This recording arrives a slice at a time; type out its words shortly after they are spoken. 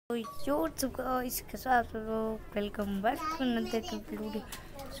यो इसके साथ welcome back to another video.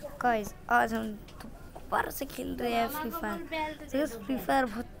 Guys आज हम दोबारा से खेल रहे हैं फ्री फायर। तो फ्री फायर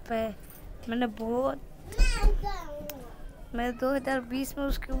मैं 2020 में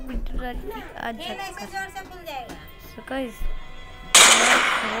उसके वीडियो डाली थी। आज so गाइस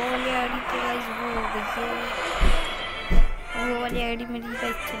वो वाली आईडी मेरी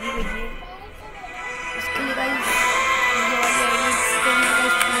गाइस चली गई है। उसके लिए गाइस ये वाली आईडी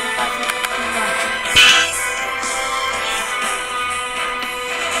मेरे पास है।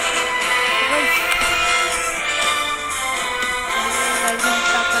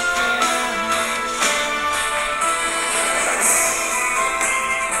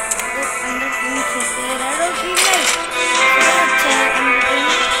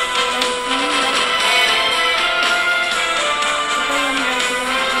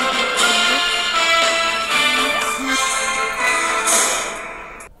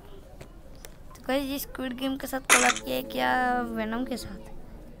 इस स्क्विड गेम के साथ कोलैब किया है क्या वेनम के साथ?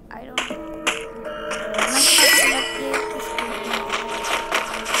 I don't know.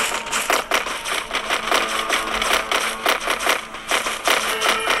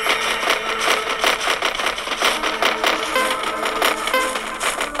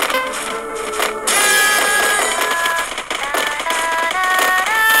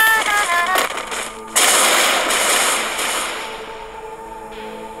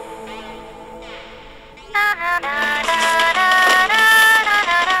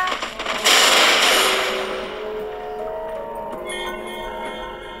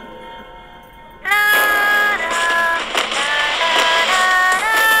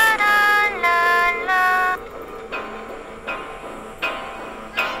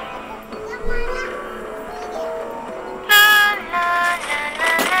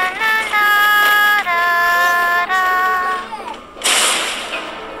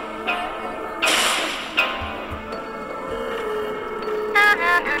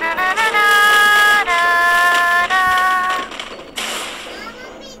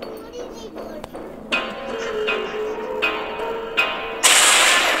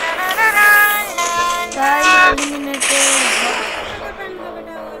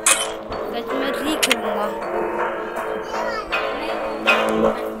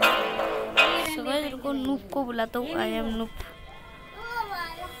 नूब को बुलाता हूँ। I am noob.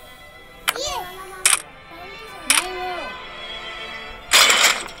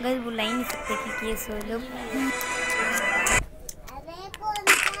 गाइस बुला ही नहीं सकते क्योंकि ये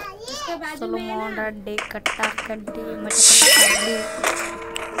सोलो मोड़ा डे कट्टा कड्डे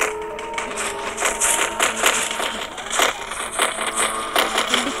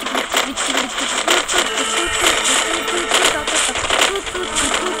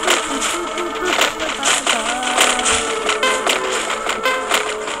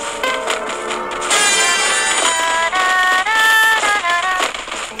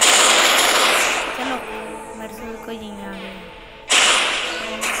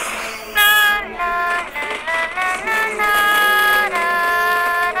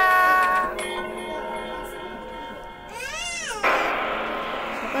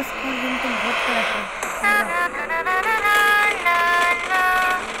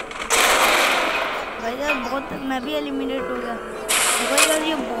बहुत मैं भी एलिमिनेट हो गया। तो यार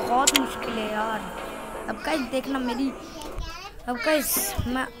ये बहुत मुश्किल है यार। अब गाइस देखना मेरी, अब गाइस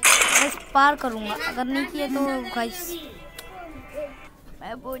मैं पार करूँगा। अगर नहीं किया तो गाइस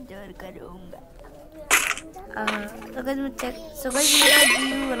मैं बहुत जोर करूँगा। तो गाइस मैं चेक मेरा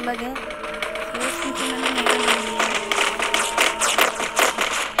व्यू अलग है।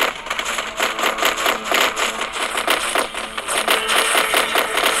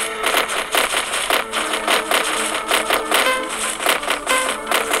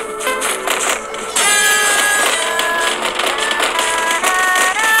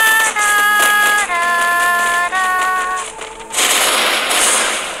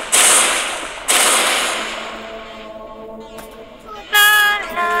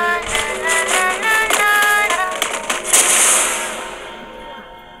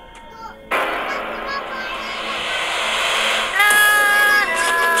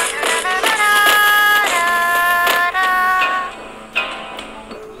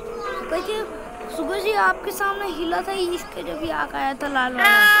 आपके सामने हिला था इसके जब ये आग आया था लाल वाला।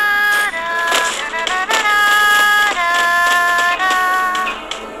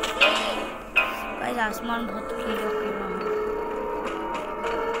 गाइस आसमान बहुत खिला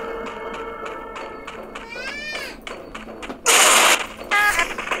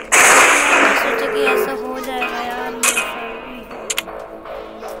सोचे कि ऐसा हो जाएगा यार।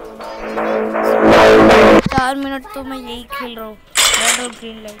 4 मिनट तो मैं यही खेल रहा हूँ। रेड और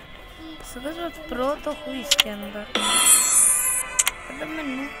ग्रीन लाइट। सच में प्रो तो हुई इसके अंदर, मतलब मैं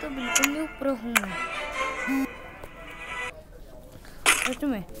नूब तो बिल्कुल नहीं प्रो हूँ सच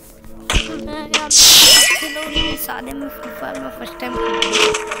में। मैं यार सादे में फ्री फायर में फर्स्ट टाइम पता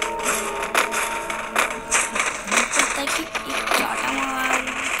है कि एक चाटा मार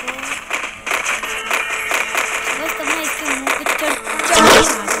बस, तब मैं इसके मुंह पे चढ़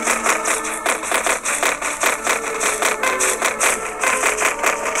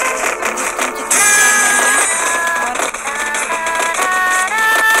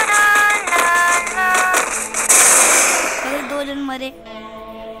मरे,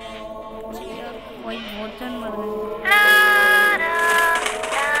 वही बहुत जन मर गए।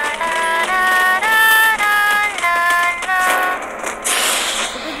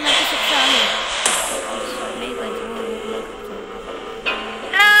 मैं तो सबसे आगे नहीं गई।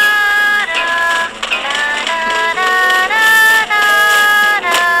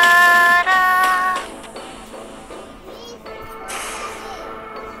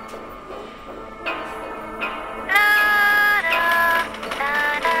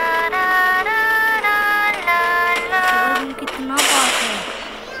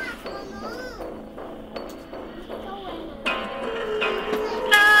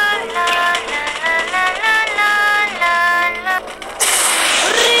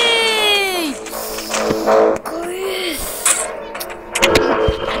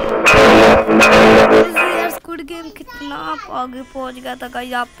 गेम कितना आगे पहुंच गया था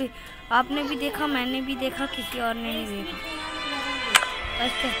गाइस। आपने भी देखा, मैंने भी देखा, किसी और ने नहीं देखा।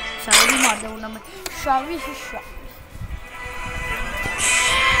 अच्छा शायरी मार दूंगा मैं, शावी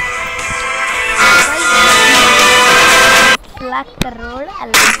लाख करोड़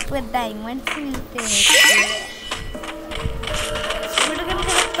अल्लाह डायमंड्स मिलते हैं।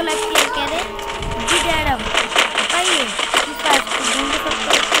 कलेक्ट किया कह रहे जी डैडम बताइए किस टाइप को ढूंढ सकते हो।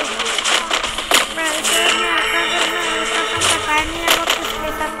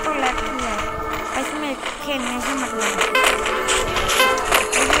 इसमें खेलने से मतलब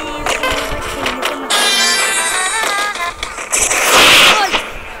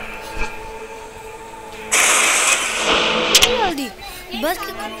बस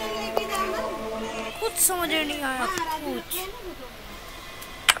कुछ समझ नहीं आया, कुछ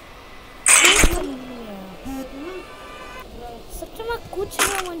सच में कुछ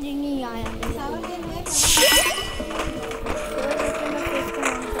समझ नहीं आया।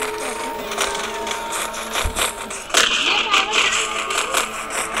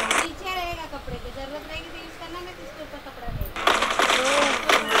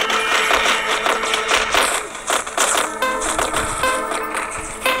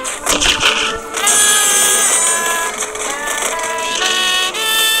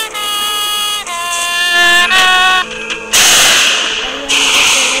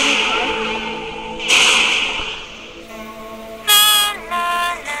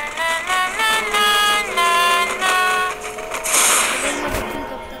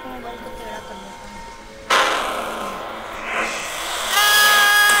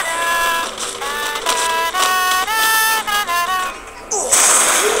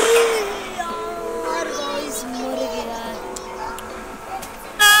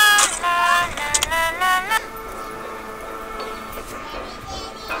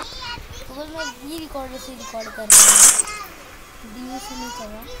 रिकॉर्ड कर रही हूँ, वीडियो से नहीं कर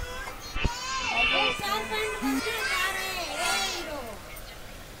रहा।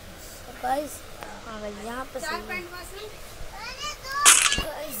 गाइस हाँ गाइस यहाँ पे सही है।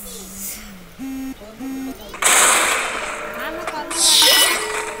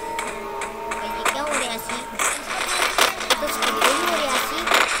 ये क्या हो रहा है? तो स्कूल हो रहा है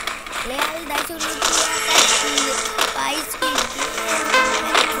ले आई दाई से उन्हें बाईस की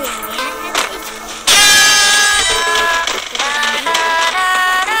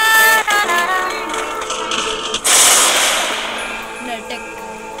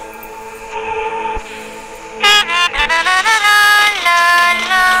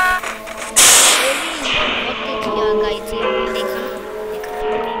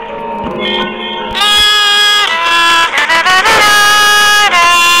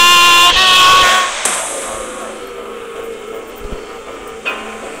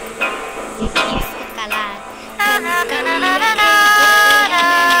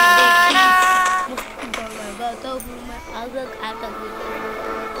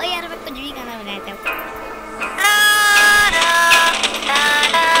यार मैं कुछ भी गाना बनाया था।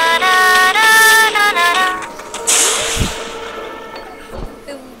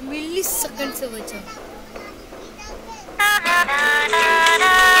 मिली सेकंड से बचा।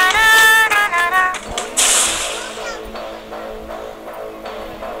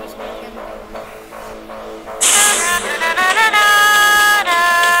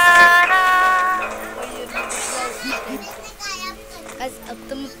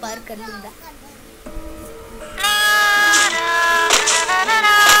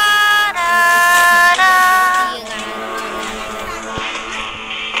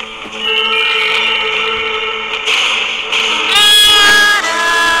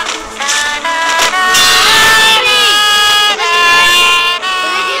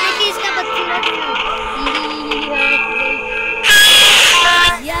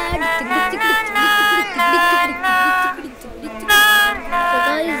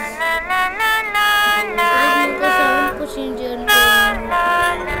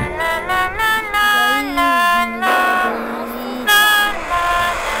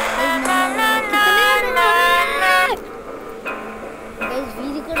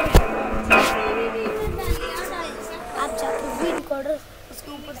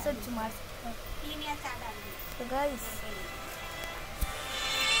 सच मार सकता है। 3 या 4 डाल दे। तो गाइस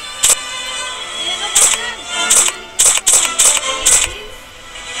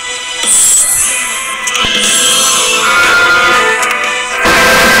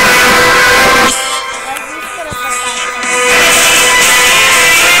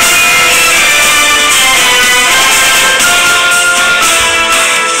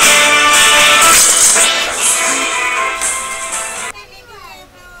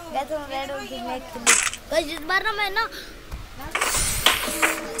इस बार ना मैं ना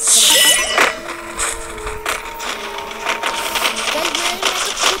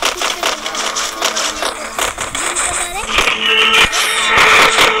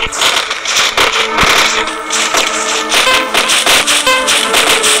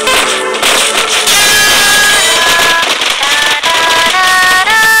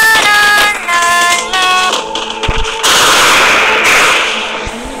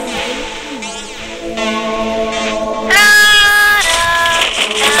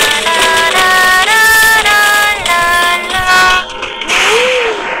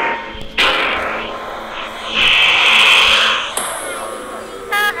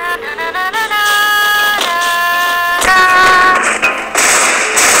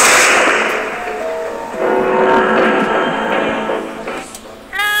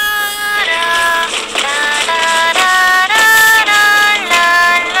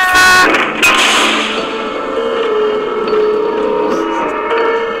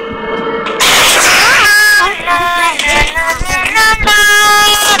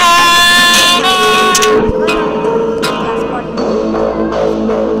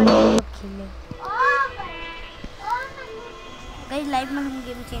लाइव में हम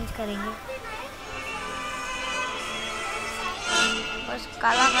गेम चेंज करेंगे। बस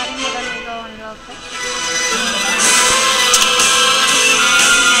कलाकारी मेरा लेगा अनलॉक है।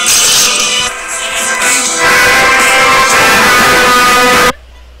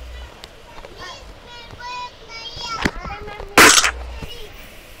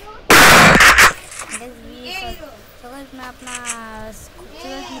 तो मैं अपना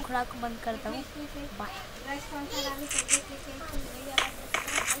मुखड़ा को बंद करता हूँ। बाय।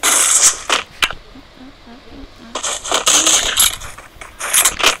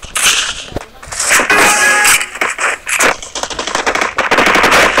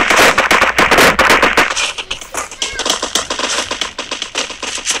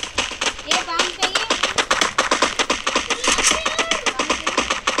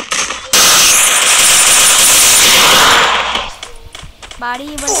 बाड़ी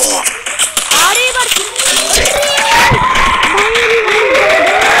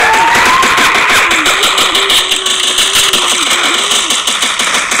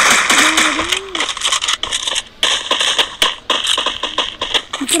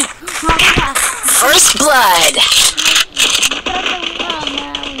First blood.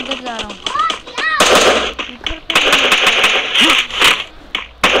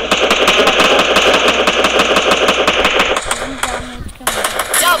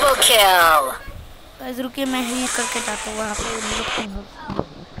 Double kill. रुकिए मैं ही करके जाता हूँ वहाँ पे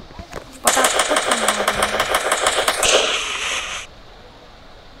पता कुछ नहीं।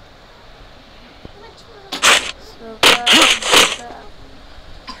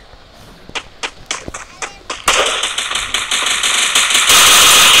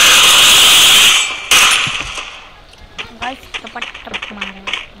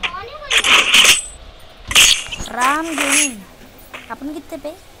 राम गेमिंग अपन कितने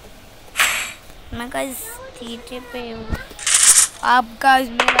पे? मैं गाइस तीसरे पे हूँ। आप गाइस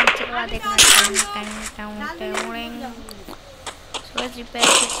मेरा चला देखना सोच रिपेयर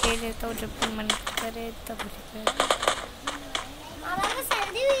करके देता हूँ जब मन करे तब रिपेयर।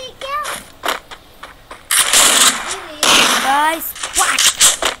 गाइस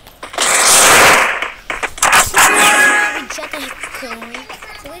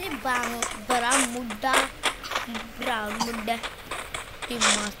बड़ा मुद्दा ब्राउन मुद्दा टीम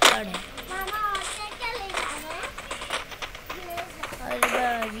मास्टर है।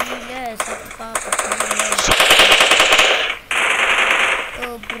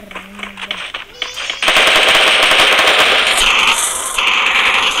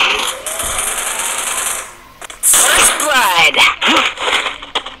 First blood.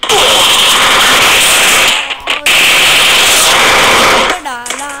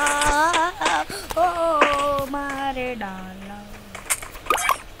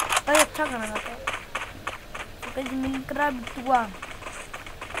 अच्छा खाना खाता है मिनकरा बिटुआ।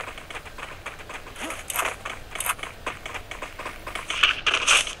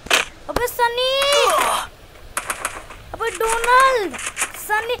 अबे सनी, अबे डोनाल्ड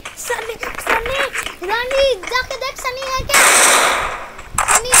सनी सनी सनी रानी जाके देख सनी है क्या?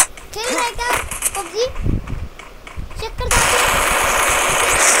 सनी खेल रहा है क्या पबजी? चेक कर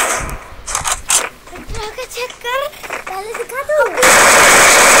जाके चेक कर, पहले दिखा दो।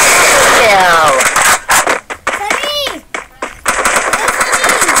 सनी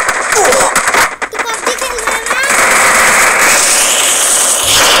तू पबजी खेल रहा है ना?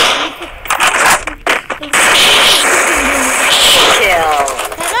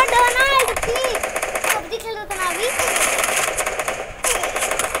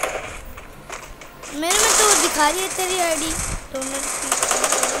 मेरे में तो दिखा रही है तेरी आईडी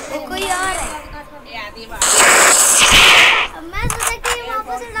वो कोई और है। अब मैं सोचा कि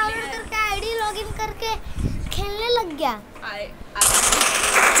वापस से डाउनलोड करके आईडी लॉगिन करके खेलने लग गया।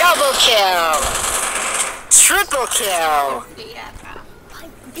 Double kill. Triple kill.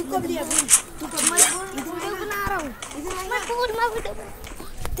 तू कब लिया? तू कब वीडियो बना रहा हूँ मैं वीडियो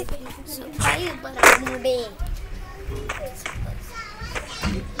भाई बड़ा मुंडे।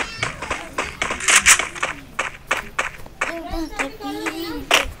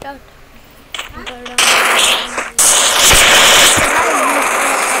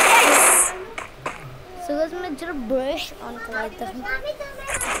 सुबह में जरा ब्रश ऑन करवा देता हूँ।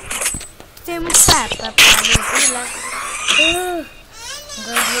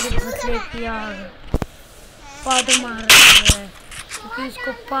 मेरी भसले की आग पाद मार रही है क्योंकि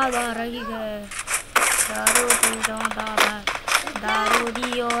इसको पाद आ रही है। दारू दी दारू दी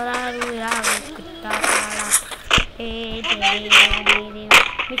और कुत्ता पाला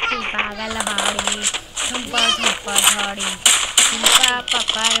मिट्टी पागल हाड़ी झुम्पा झाड़ी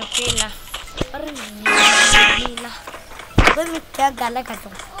पकड़ पीला अरे नीला मैं क्या गाला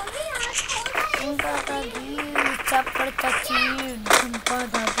काटूं चपड़ चची झुम्पा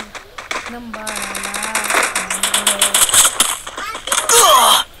धादी नंबर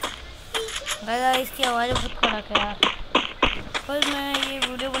इसकी आवाज़ बहुत कड़क है यार। और मैं ये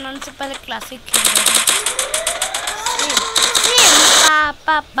वीडियो बनाने से पहले क्लासिक खेल रहा था।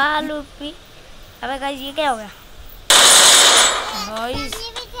 लूपी अबे गाइस ये क्या हो गया? गाइस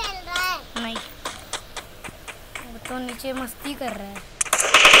नहीं वो तो नीचे मस्ती कर रहा है।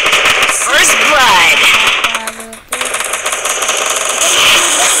 First blood.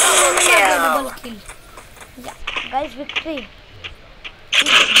 Double kill guys victory.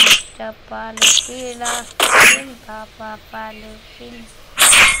 पालू पीला पालू पीला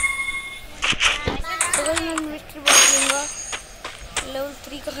तो गाइस मैं विक्ट्री बॉक्स लूँगा लेवल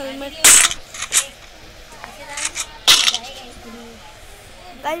 3 का हेलमेट।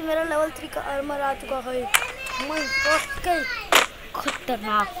 गाइस मेरा लेवल 3 का आर्मर आ चुका है। मैं वाकई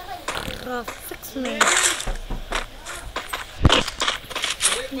खतरनाक ग्राफिक्स में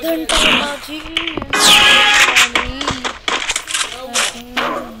घंटा बाजी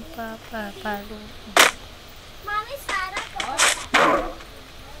पालू मामी सारा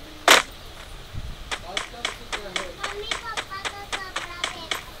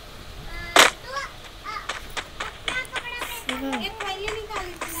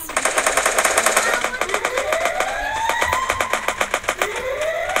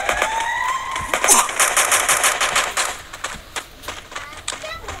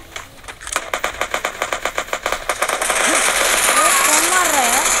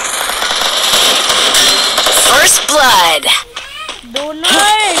First blood.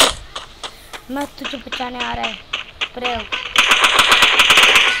 डोनल्ड मैं तुझे बचाने आ रहा है प्रयोग।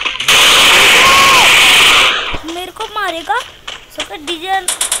 मेरे को मारेगा सबका डीजे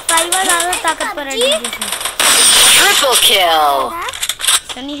ड्राइवर ज़्यादा ताकतवर है डीजे से। Triple kill.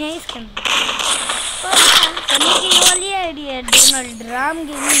 सनी है इसके अंदर। सनी की वाली आईडी है डोनल्ड राम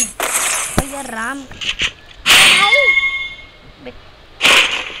गेमिंग भैया राम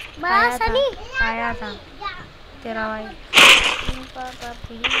आया सनी आया था तेरा भाई।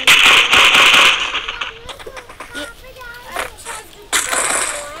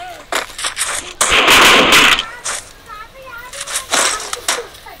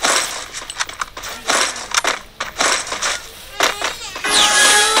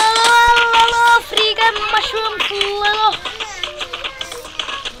 फ्री का मशरूम ले लो।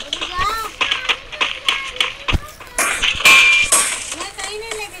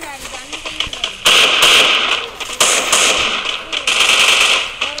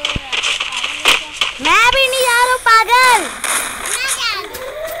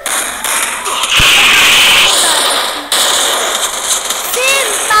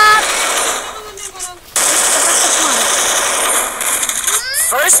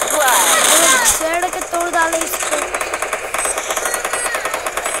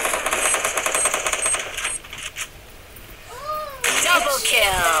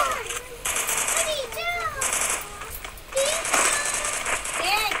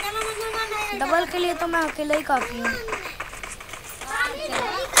 के लिए तो मैं अकेला ही काफी हूँ।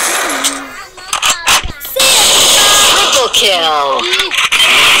 Triple kill.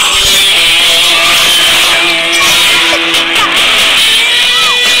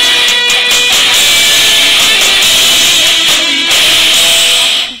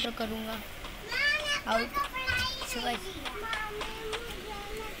 करूँगा आउट।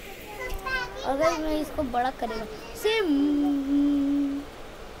 अगर मैं इसको बड़ा करेगा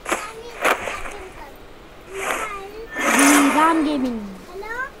राम गेमिंग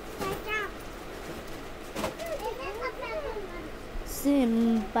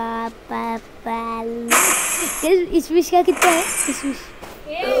इस विश का कितना है? इस विश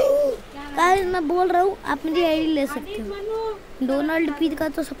गाइस मैं बोल रहा हूँ, आप मेरी आईडी ले सकते हो। डोनाल्ड पीर का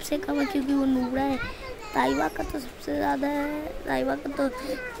तो सबसे कम है क्योंकि वो नूबड़ा है। ताइवा का तो सबसे ज़्यादा है। ताइवा का तो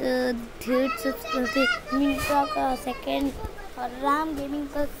थर्ड सबसे, मिंट्रा का सेकंड और राम गेमिंग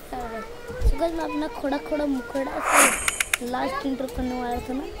का थर्ड है। तो गाइस मैं अपना खोड़ा मुखड़ा से लास्ट इंट्रो करने वाला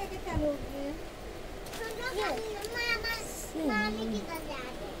था ना।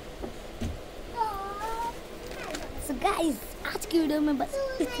 So guys, आज की वीडियो में बस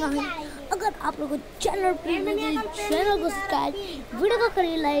इतना ही। अगर आप लोगों को चैनल को सब्सक्राइब, वीडियो को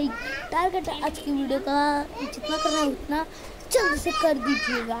करिए लाइक। टारगेट आज की वीडियो का जितना करना है उतना जल्द से कर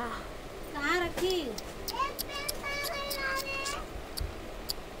दीजिएगा।